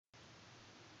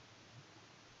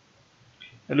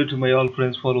Hello to my all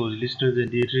friends, followers, listeners, and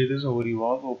day traders. How are you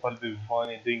all? Hope all will be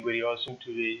fine and doing very awesome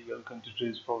today. Welcome to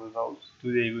Trades Profit House.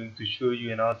 Today I'm going to show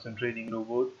you an awesome trading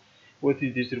robot. What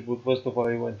is this robot? First of all,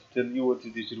 I want to tell you what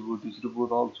is this robot. This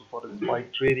robot also for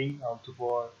spike trading, also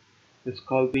for the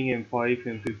scalping M5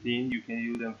 and 15. You can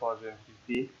use M5 and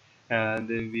 15. And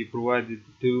then we provided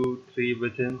three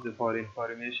buttons for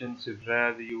information,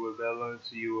 spread your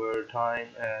balance, your time,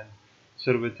 and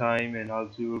server time, and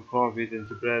also your profit and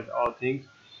spread all things.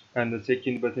 And the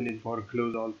second button is for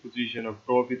close all position of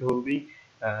profit holding,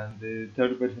 and the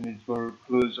third button is for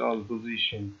close all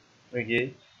position.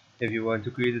 Okay, if you want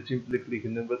to create it, simply click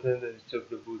on the button and stop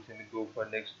the boot and go for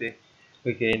next day.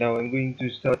 Okay, now I'm going to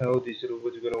start how this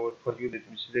robot is going to work for you.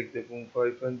 Let me select the boom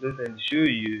 500 and show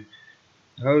you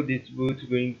how this boot is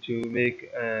going to make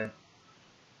and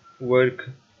work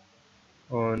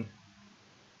on.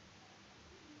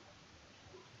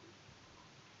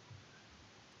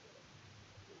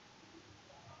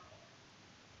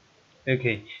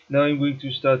 Okay, now I'm going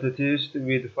to start a test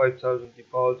with 5,000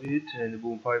 deposit and the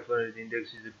boom 500 index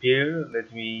is appear.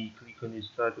 Let me click on the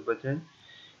start button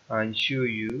and show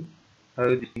you how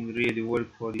this can really work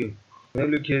for you. Now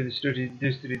look here, the strategy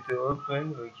district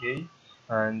open, okay,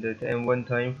 and at M1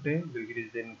 time frame, look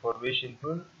at the information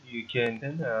for you can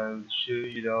then I'll show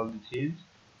you all details.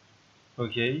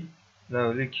 Okay,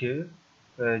 now look here,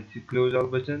 to close all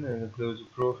button and close the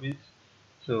profits.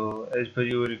 So as per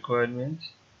your requirements,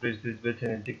 press this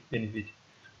button and take benefit.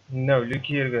 Now look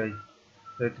here guys,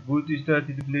 that boot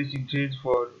started placing trades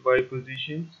for buy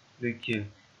positions. Look here,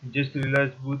 just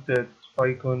realized boot that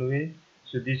spike on way.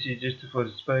 So this is just for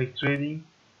spike trading,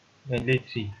 and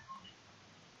let's see.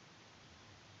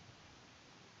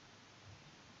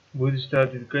 Boot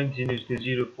started continuously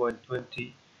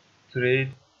 0.20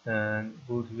 trade and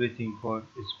boot waiting for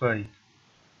a spike.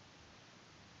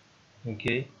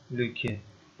 Okay, look here.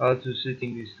 Also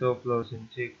setting the stop loss and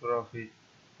take profit.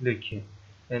 Look here.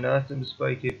 An awesome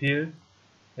spike appeared.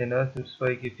 An awesome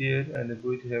spike appeared and the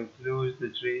boot have closed the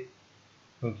trade.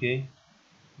 Okay,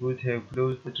 boot have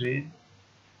closed the trade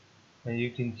and you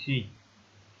can see.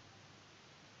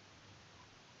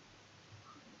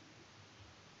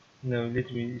 Now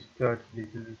let me start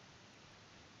little bit.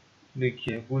 Look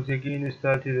here, boot again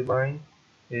started buying.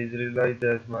 Is realized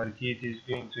that market is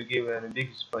going to give a big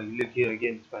spike. Look here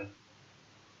again spike.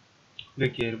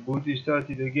 Look here, boot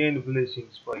started again placing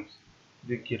spikes.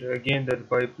 Look here again that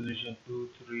buy position 2,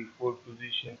 3, 4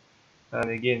 position,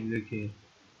 and again look here,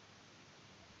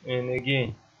 and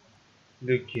again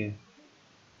look here,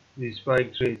 the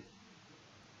spike trade.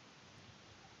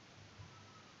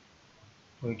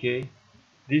 Okay,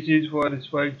 this is for the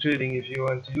spike trading. If you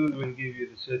want to use, we'll give you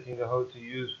the setting how to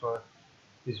use for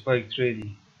the spike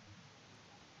trading.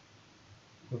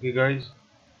 Okay guys,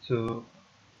 so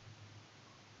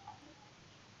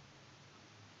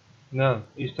now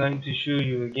it's time to show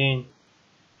you again.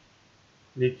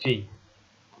 Let's see.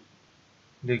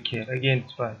 Look here again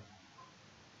spike.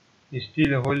 It's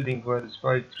still holding for the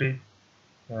spike trade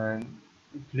and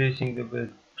placing the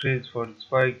trades for the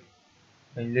spike,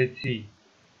 and let's see.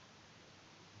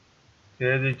 So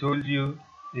as I told you,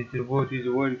 this robot is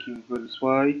working for the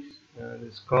spikes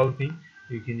and scalping.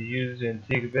 You can use and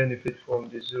take benefit from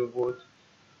this robot,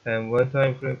 and 1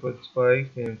 time frame for the spikes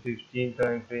and 15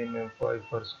 time frame and 5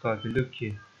 for scalping. Look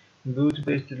here, boot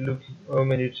based look how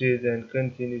many trades and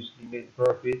continuously made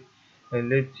profit. And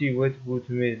let's see what boot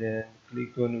made, and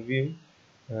click on view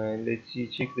and let's see,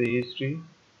 check the history.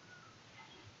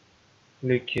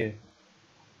 Look here,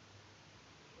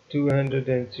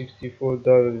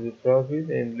 $264 profit,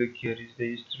 and look here is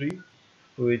the history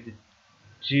with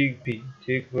GP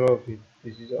take profit.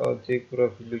 This is all take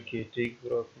profit. Look here, take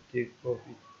profit, take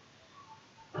profit.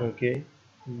 Okay,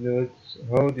 that's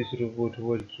how this robot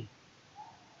working.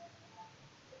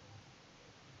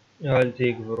 I'll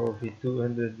take profit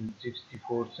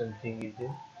 264 something is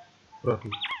it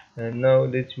profit. And now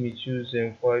let me choose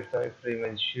M5 time frame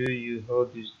and show you how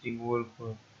this thing works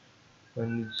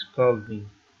on its scalping.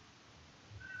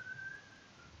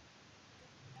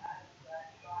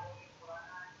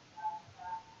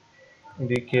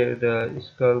 Look here, the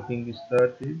scalping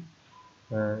started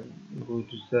and go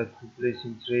to start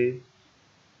placing trade.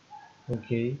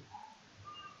 Okay,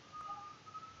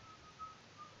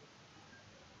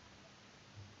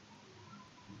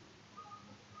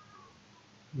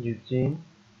 using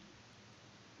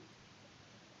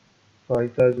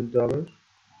 $5,000,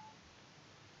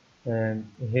 and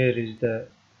here is the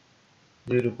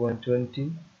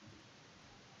 0.20,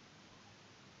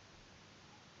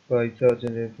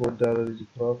 $5,004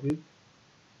 profit.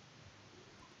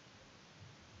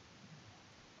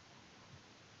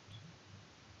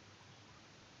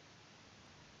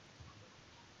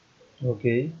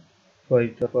 Okay,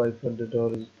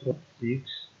 $500 plus 6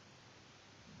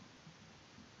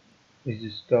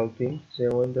 is scalping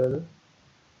 $7.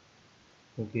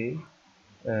 Okay,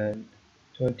 and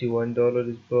 $21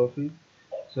 is profit.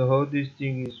 So how this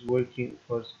thing is working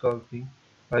for scalping,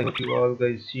 I hope you all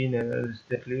guys seen and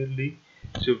understand clearly.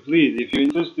 So please, if you're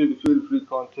interested, feel free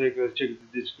contact us. Check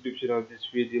the description of this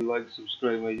video, like,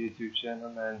 subscribe my YouTube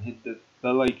channel, and hit the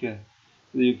bell icon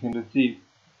so you can receive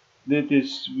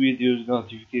latest videos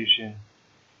notification.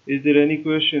 Is there any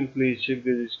question? Please check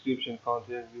the description.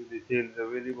 Content with details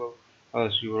available.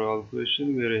 Ask your all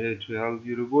question. We are here to help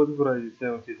you. Report price is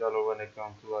 $70 when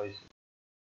account license.